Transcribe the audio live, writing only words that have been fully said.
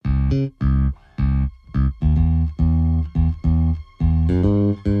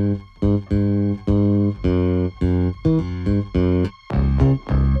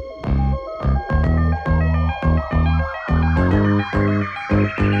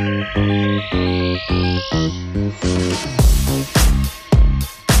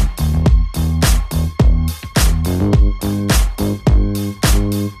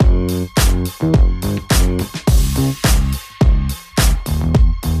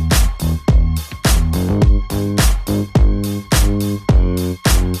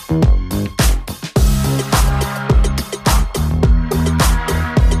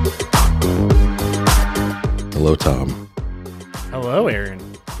Hello, Tom. Hello, Aaron.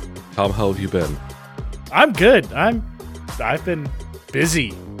 Tom, how have you been? I'm good. I've been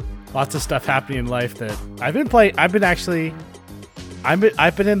busy. Lots of stuff happening in life that I've been playing. I've been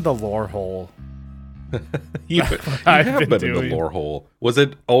in the lore hole. you have been in the lore hole. Was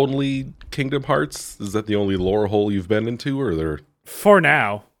it only Kingdom Hearts? Is that the only lore hole you've been into, or are there? For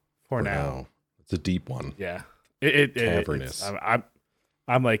now. It's a deep one. Yeah. Cavernous.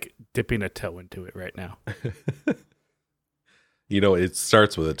 I'm like dipping a toe into it right now. You know, it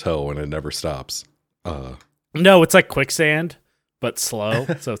starts with a toe and it never stops. No, it's like quicksand, but slow.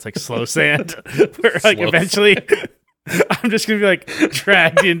 So it's like slow sand. Where like eventually I'm just gonna be like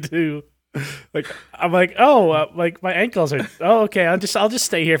dragged into like I'm like, like my ankles are okay, I'll just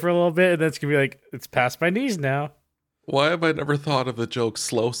stay here for a little bit, and then it's gonna be like it's past my knees now. Why have I never thought of the joke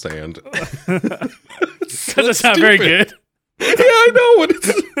slow sand? Because it's not very good. Yeah, I know.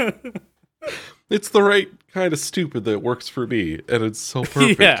 It's the right kind of stupid that works for me, and it's so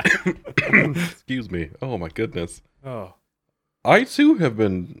perfect. Yeah. Excuse me. Oh, my goodness. Oh. I, too, have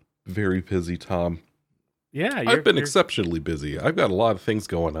been very busy, Tom. Yeah. I've been exceptionally busy. I've got a lot of things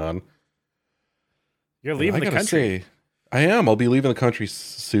going on. You're leaving the country. Say, I am. I'll be leaving the country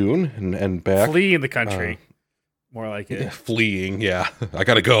soon and back. Fleeing the country. More like it. Fleeing, yeah. I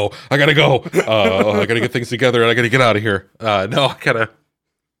gotta go. I gotta get things together, and I gotta get out of here. No,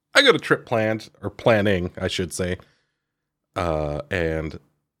 I got a trip planned, or planning, I should say. And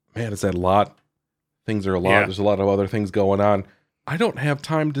man, is that a lot? Things are a lot. Yeah. There's a lot of other things going on. I don't have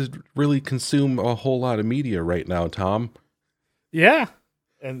time to really consume a whole lot of media right now, Tom. Yeah.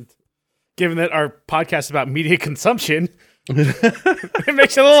 And given that our podcast is about media consumption, it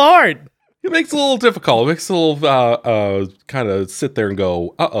makes it a little hard. It makes it a little difficult. It makes it a little kind of sit there and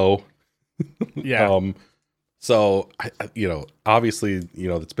go, uh-oh. Yeah. So, obviously,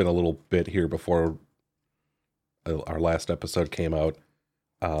 it's been a little bit here before our last episode came out.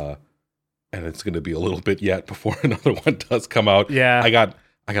 And it's going to be a little bit yet before another one does come out. Yeah. I got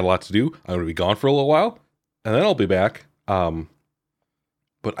a lot to do. I'm going to be gone for a little while, and then I'll be back.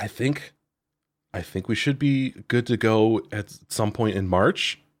 But I think we should be good to go at some point in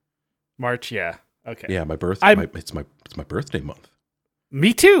March. March, yeah. Okay. Yeah, it's my birthday month.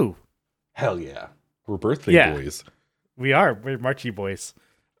 Me too. Hell yeah. We're birthday boys. We are. We're Marchy boys.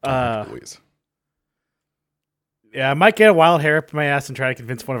 Boys. Yeah, I might get a wild hair up my ass and try to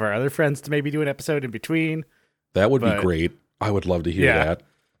convince one of our other friends to maybe do an episode in between. That would be great. I would love to hear that.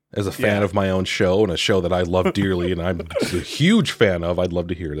 As a fan of my own show, and a show that I love dearly and I'm a huge fan of, I'd love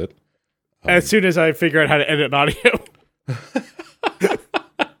to hear it. As soon as I figure out how to edit an audio.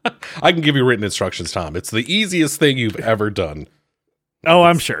 I can give you written instructions, Tom. It's the easiest thing you've ever done. Oh,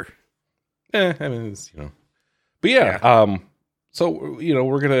 I'm sure. I mean, But yeah. So,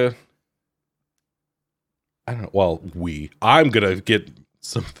 we're going to... I don't know. Well, I'm going to get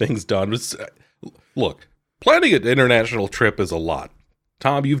some things done. Look, planning an international trip is a lot.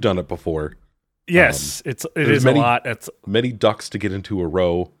 Tom, you've done it before. Yes, it is a lot. It's many ducks to get into a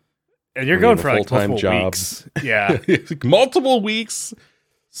row. And you're going for like multiple weeks. Yeah. Multiple weeks.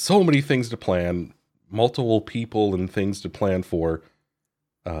 So many things to plan. Multiple people and things to plan for.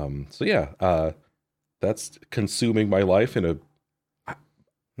 That's consuming my life in a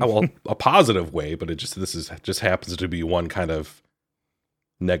positive way, but this just happens to be one kind of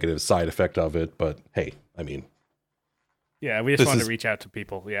negative side effect of it. But hey, I mean, yeah, we just wanted to reach out to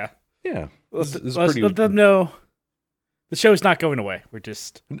people. Yeah, let's let them know the show's not going away. We're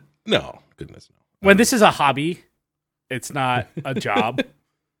just no. When this is a hobby, it's not a job.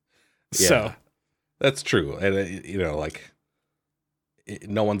 Yeah, so that's true, and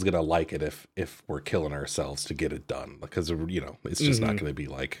no one's gonna like it if we're killing ourselves to get it done, because it's just not gonna be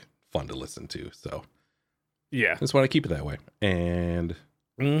like fun to listen to. So yeah, I just want to keep it that way, and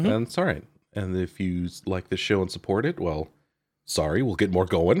it's all right. And if you like this show and support it, well, sorry, we'll get more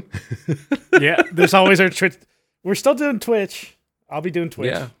going. Yeah, there's always our Twitch. We're still doing Twitch. I'll be doing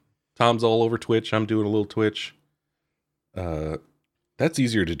Twitch. Yeah, Tom's all over Twitch. I'm doing a little Twitch. That's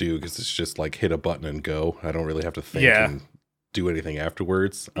easier to do because it's just like hit a button and go. I don't really have to think Yeah. and do anything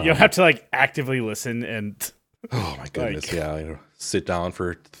afterwards. You don't have to like actively listen and Oh my goodness, yeah. Sit down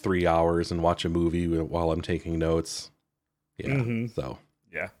for 3 hours and watch a movie while I'm taking notes. Yeah. Mhm. So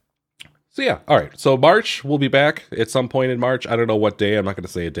yeah. So yeah, all right. So March, we'll be back at some point in March. I don't know what day. I'm not going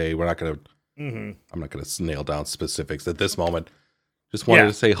to say a day. I'm not going to nail down specifics at this moment. Just wanted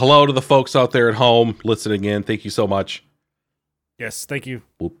to say hello to the folks out there at home listening in. Thank you so much. Yes, thank you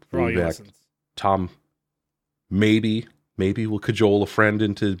We'll for all be your back. listens. Tom, maybe we'll cajole a friend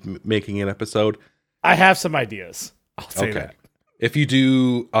into making an episode. I have some ideas. I'll say Okay. that. If you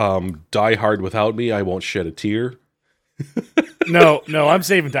do Die Hard without me, I won't shed a tear. No, I'm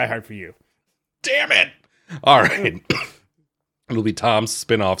saving Die Hard for you. Damn it! All right. It'll be Tom's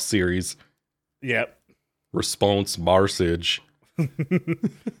spin-off series, Yep. Response Marsage.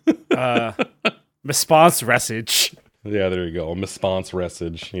 Response message. Yeah, there you go. Response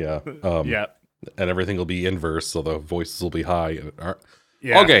Message. Yeah. Yep. And everything will be inverse, so the voices will be high.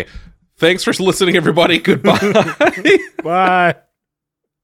 Yeah. Okay. Thanks for listening, everybody. Goodbye. Bye.